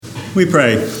We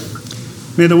pray.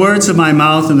 May the words of my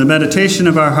mouth and the meditation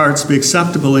of our hearts be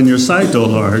acceptable in your sight, O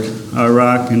Lord, our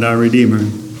rock and our Redeemer.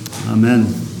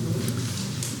 Amen.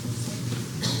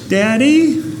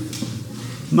 Daddy?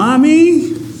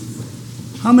 Mommy?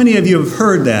 How many of you have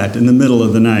heard that in the middle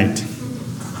of the night?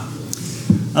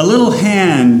 A little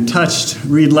hand touched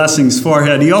Reed Lessing's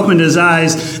forehead. He opened his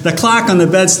eyes. The clock on the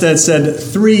bedstead said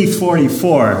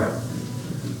 3:44.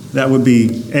 That would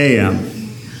be a.m.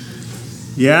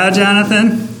 Yeah,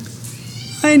 Jonathan?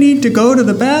 I need to go to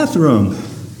the bathroom.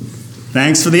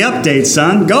 Thanks for the update,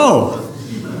 son. Go.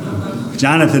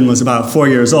 Jonathan was about 4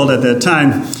 years old at that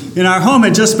time. And our home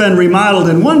had just been remodeled,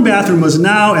 and one bathroom was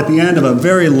now at the end of a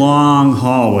very long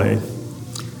hallway.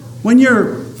 When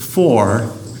you're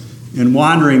 4 and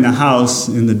wandering the house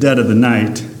in the dead of the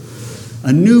night,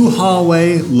 a new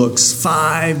hallway looks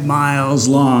 5 miles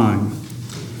long.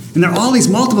 And there are all these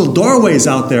multiple doorways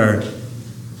out there.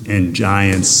 And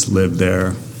giants live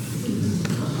there.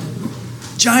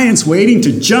 Giants waiting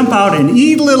to jump out and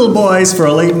eat little boys for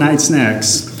a late night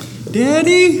snacks.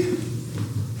 Daddy?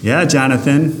 Yeah,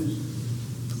 Jonathan.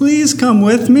 Please come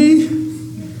with me.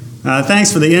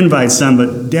 Thanks for the invite, son,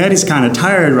 but Daddy's kind of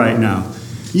tired right now.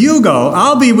 You go.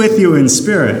 I'll be with you in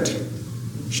spirit.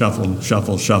 Shuffle,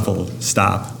 shuffle, shuffle.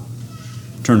 Stop.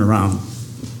 Turn around.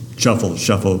 Shuffle,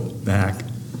 shuffle, back.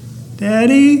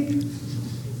 Daddy?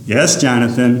 Yes,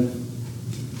 Jonathan.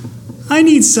 I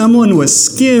need someone with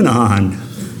skin on.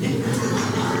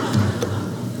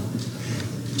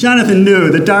 Jonathan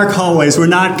knew the dark hallways were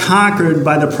not conquered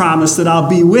by the promise that I'll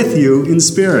be with you in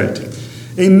spirit.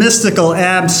 A mystical,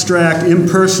 abstract,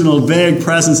 impersonal, vague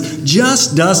presence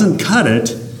just doesn't cut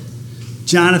it.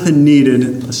 Jonathan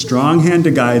needed a strong hand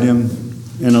to guide him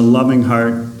and a loving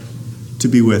heart to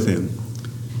be with him.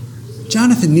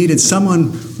 Jonathan needed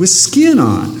someone with skin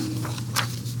on.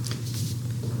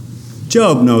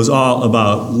 Job knows all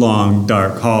about long,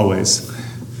 dark hallways.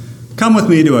 Come with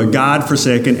me to a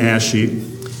God-forsaken ash heap.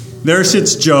 There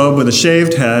sits Job with a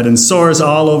shaved head and sores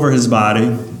all over his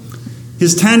body.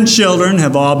 His 10 children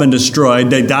have all been destroyed.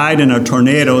 They died in a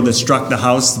tornado that struck the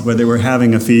house where they were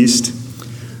having a feast.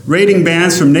 Raiding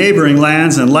bands from neighboring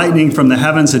lands and lightning from the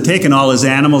heavens had taken all his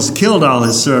animals, killed all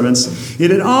his servants. It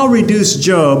had all reduced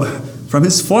Job from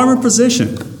his former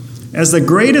position as the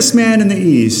greatest man in the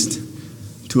East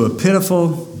to a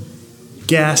pitiful,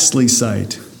 ghastly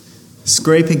sight,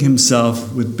 scraping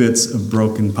himself with bits of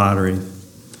broken pottery.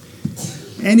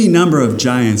 Any number of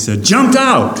giants had jumped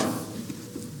out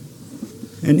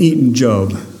and eaten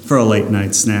Job for a late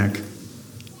night snack.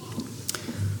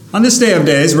 On this day of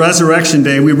days, Resurrection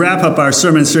Day, we wrap up our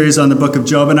sermon series on the book of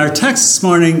Job, and our text this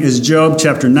morning is Job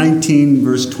chapter 19,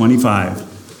 verse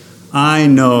 25. I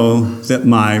know that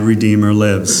my Redeemer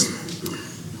lives.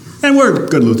 And we're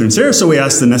good Lutherans here, so we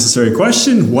ask the necessary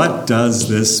question, what does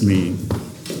this mean?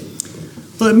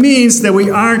 Well, it means that we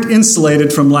aren't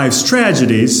insulated from life's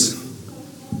tragedies,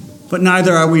 but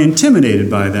neither are we intimidated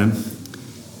by them.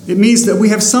 It means that we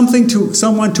have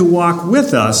someone to walk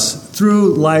with us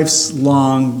through life's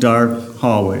long, dark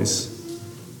hallways.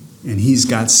 And he's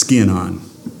got skin on.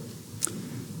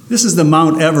 This is the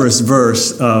Mount Everest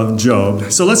verse of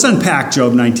Job. So let's unpack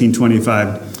Job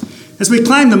 19:25. As we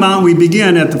climb the mountain, we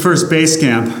begin at the first base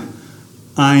camp.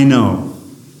 I know.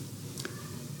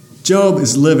 Job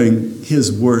is living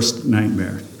his worst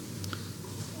nightmare.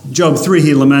 Job 3,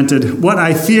 he lamented, what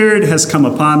I feared has come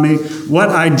upon me. What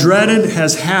I dreaded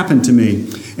has happened to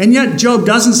me. And yet Job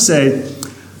doesn't say,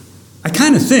 I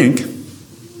kind of think,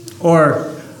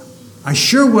 or I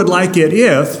sure would like it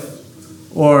if,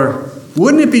 or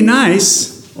wouldn't it be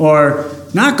nice, or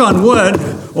knock on wood,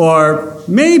 or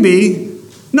maybe,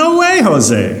 no way,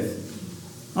 Jose.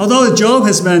 Although Job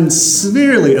has been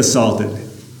severely assaulted,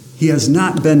 he has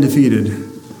not been defeated.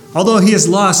 Although he has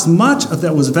lost much of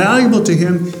that was valuable to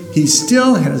him, he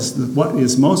still has what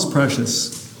is most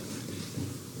precious.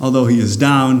 Although he is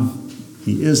down,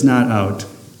 he is not out.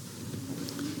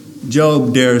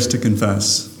 Job dares to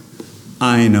confess,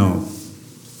 I know.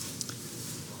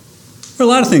 There are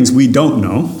a lot of things we don't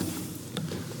know.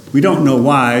 We don't know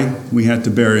why we had to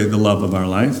bury the love of our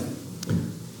life.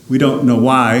 We don't know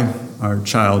why our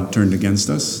child turned against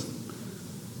us.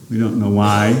 We don't know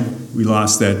why we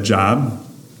lost that job.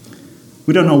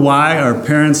 We don't know why our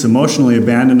parents emotionally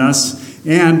abandoned us.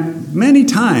 And many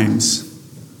times,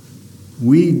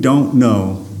 we don't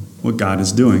know what God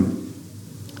is doing.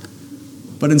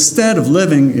 But instead of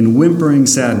living in whimpering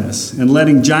sadness and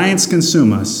letting giants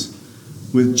consume us,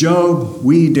 with Job,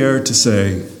 we dare to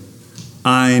say,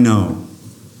 I know.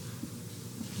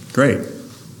 Great.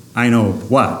 I know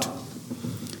what?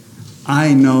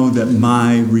 I know that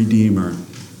my Redeemer.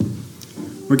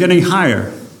 We're getting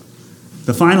higher.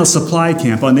 The final supply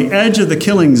camp on the edge of the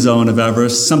killing zone of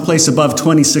Everest, someplace above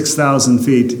 26,000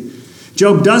 feet.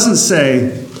 Job doesn't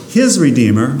say his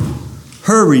Redeemer,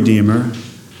 her Redeemer,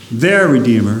 their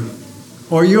Redeemer,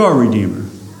 or your Redeemer.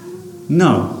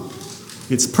 No.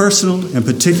 It's personal and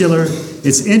particular.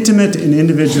 It's intimate and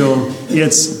individual.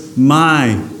 It's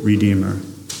my Redeemer.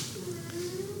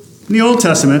 In the Old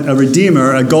Testament, a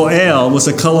Redeemer, a Goel, was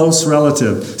a close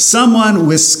relative, someone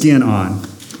with skin on.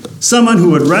 Someone who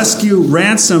would rescue,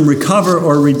 ransom, recover,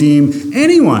 or redeem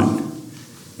anyone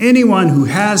who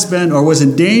has been or was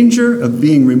in danger of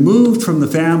being removed from the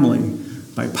family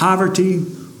by poverty,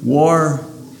 war,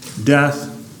 death,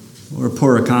 or a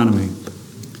poor economy.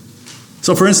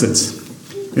 So, for instance,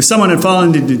 if someone had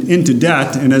fallen into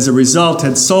debt and as a result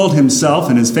had sold himself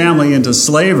and his family into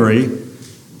slavery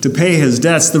to pay his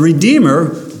debts, the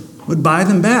Redeemer would buy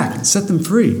them back and set them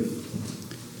free.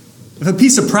 If a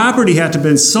piece of property had to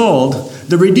be sold,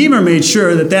 the Redeemer made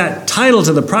sure that title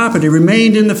to the property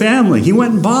remained in the family. He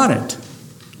went and bought it.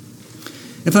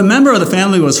 If a member of the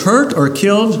family was hurt or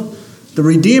killed, the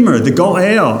Redeemer, the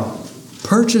Goel,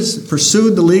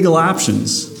 pursued the legal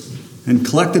options and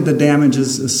collected the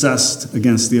damages assessed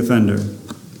against the offender.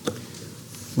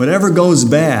 Whatever goes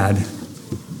bad,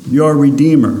 your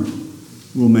Redeemer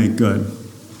will make good.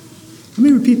 Let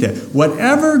me repeat that.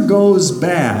 Whatever goes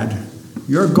bad,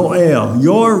 your Goel,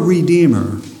 your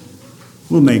Redeemer,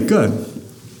 will make good.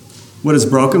 What is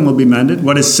broken will be mended.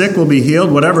 What is sick will be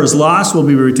healed. Whatever is lost will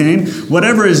be retained.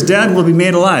 Whatever is dead will be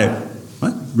made alive.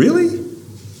 What? Really?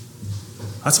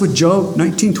 That's what Job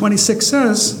 19:26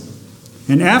 says.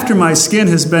 And after my skin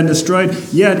has been destroyed,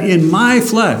 yet in my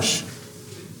flesh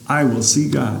I will see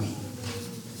God.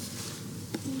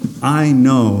 I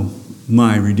know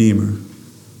my Redeemer.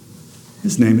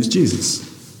 His name is Jesus.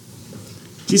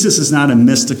 Jesus is not a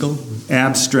mystical,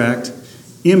 abstract,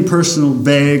 impersonal,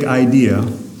 vague idea.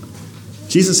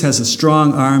 Jesus has a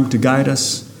strong arm to guide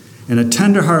us and a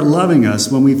tender heart loving us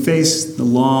when we face the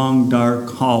long, dark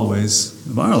hallways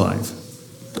of our life.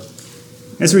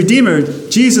 As Redeemer,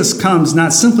 Jesus comes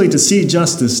not simply to see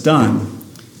justice done.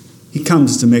 He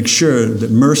comes to make sure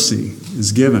that mercy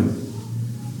is given.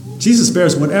 Jesus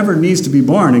bears whatever needs to be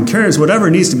borne and carries whatever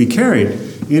needs to be carried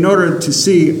in order to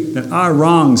see that our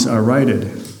wrongs are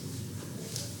righted.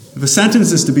 If a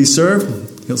sentence is to be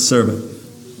served, he'll serve it.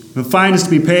 If a fine is to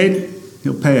be paid,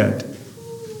 he'll pay it.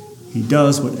 He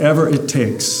does whatever it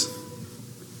takes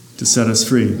to set us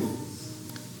free,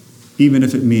 even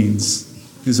if it means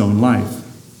his own life.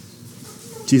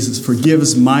 Jesus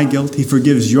forgives my guilt. He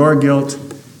forgives your guilt.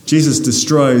 Jesus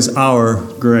destroys our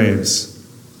graves.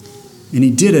 And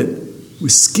he did it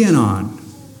with skin on.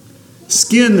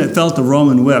 Skin that felt the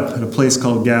Roman whip at a place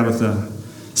called Gabbatha.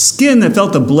 Skin that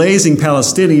felt the blazing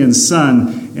Palestinian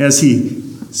sun as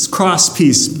his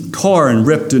crosspiece tore and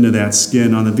ripped into that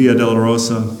skin on the Via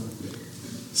Dolorosa.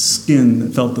 Skin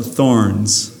that felt the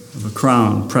thorns of a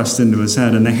crown pressed into his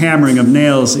head and the hammering of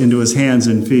nails into his hands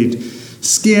and feet.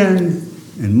 Skin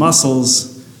and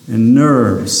muscles and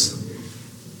nerves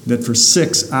that for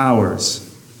 6 hours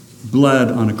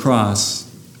bled on a cross,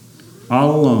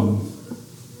 all alone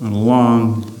on a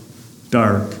long,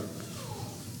 dark,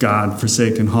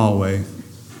 God-forsaken hallway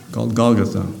called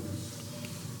Golgotha.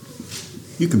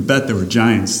 You can bet there were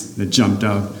giants that jumped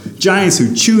out. Giants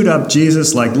who chewed up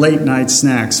Jesus like late-night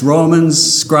snacks. Romans,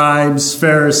 scribes,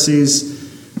 Pharisees,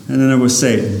 and then there was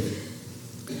Satan.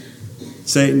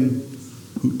 Satan,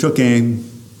 who took aim,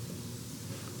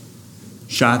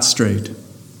 shot straight,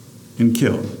 and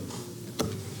killed.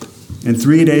 And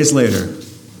 3 days later,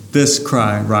 this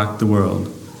cry rocked the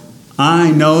world.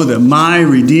 I know that my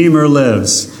Redeemer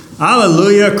lives.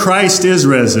 Alleluia, Christ is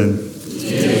risen.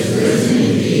 He is risen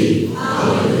indeed.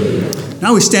 Hallelujah.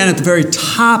 Now we stand at the very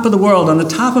top of the world, on the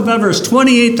top of Everest,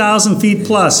 28,000 feet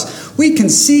plus. We can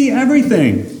see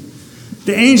everything.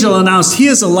 The angel announced, he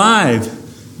is alive.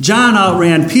 John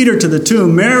outran Peter to the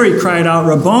tomb. Mary cried out,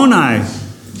 Rabboni.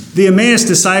 The Emmaus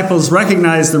disciples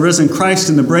recognized the risen Christ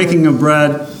in the breaking of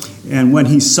bread. And when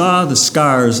he saw the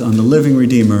scars on the living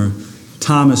Redeemer,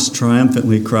 Thomas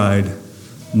triumphantly cried,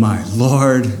 my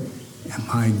Lord and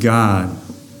my God.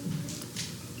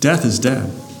 Death is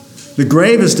dead. The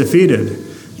grave is defeated.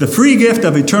 The free gift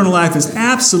of eternal life is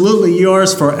absolutely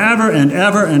yours forever and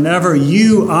ever and ever.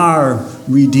 You are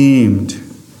redeemed.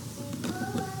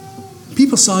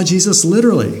 People saw Jesus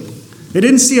literally. They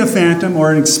didn't see a phantom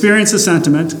or experience a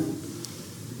sentiment.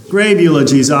 Grave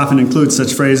eulogies often include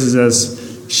such phrases as,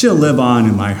 she'll live on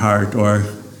in my heart, or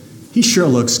he sure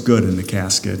looks good in the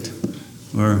casket,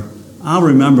 or I'll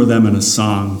remember them in a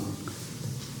song.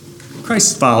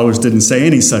 Christ's followers didn't say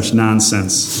any such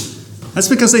nonsense. That's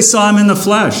because they saw him in the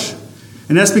flesh.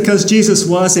 And that's because Jesus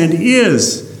was and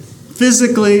is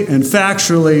physically and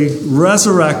factually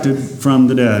resurrected from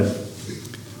the dead.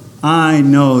 I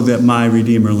know that my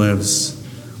Redeemer lives.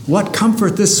 What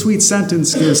comfort this sweet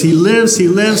sentence gives. He lives,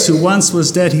 who once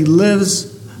was dead. He lives,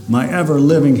 my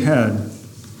ever-living head.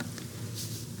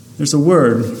 There's a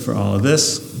word for all of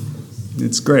this.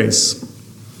 It's grace.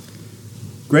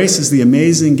 Grace is the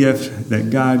amazing gift that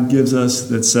God gives us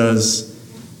that says,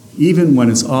 even when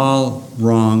it's all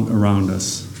wrong around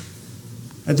us,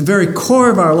 at the very core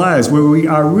of our lives, where we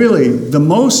are really the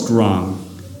most wrong,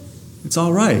 it's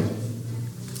all right,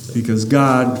 because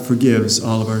God forgives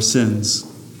all of our sins.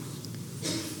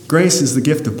 Grace is the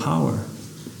gift of power.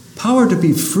 Power to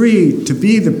be free, to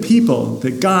be the people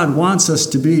that God wants us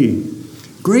to be.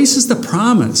 Grace is the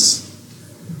promise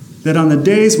that on the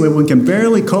days when we can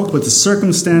barely cope with the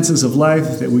circumstances of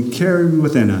life that we carry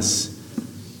within us,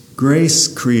 grace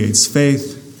creates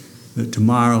faith that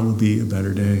tomorrow will be a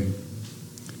better day.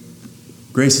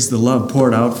 Grace is the love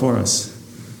poured out for us,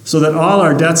 so that all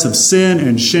our debts of sin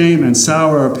and shame and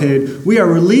sorrow are paid. We are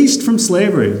released from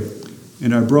slavery,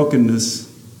 and our brokenness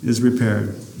is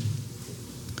repaired.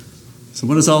 So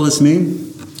what does all this mean?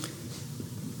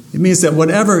 It means that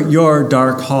whatever your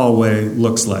dark hallway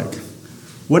looks like,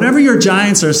 whatever your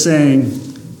giants are saying,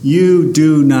 you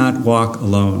do not walk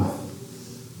alone.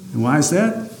 And why is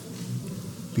that?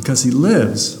 Because he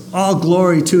lives. All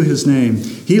glory to his name.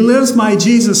 He lives, my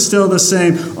Jesus, still the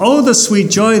same. Oh, the sweet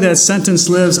joy that sentence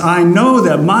lives. I know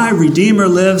that my Redeemer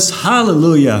lives.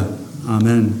 Hallelujah.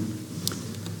 Amen.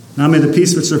 Now may the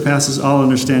peace which surpasses all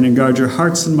understanding guard your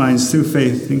hearts and minds through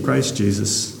faith in Christ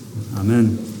Jesus.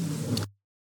 Amen.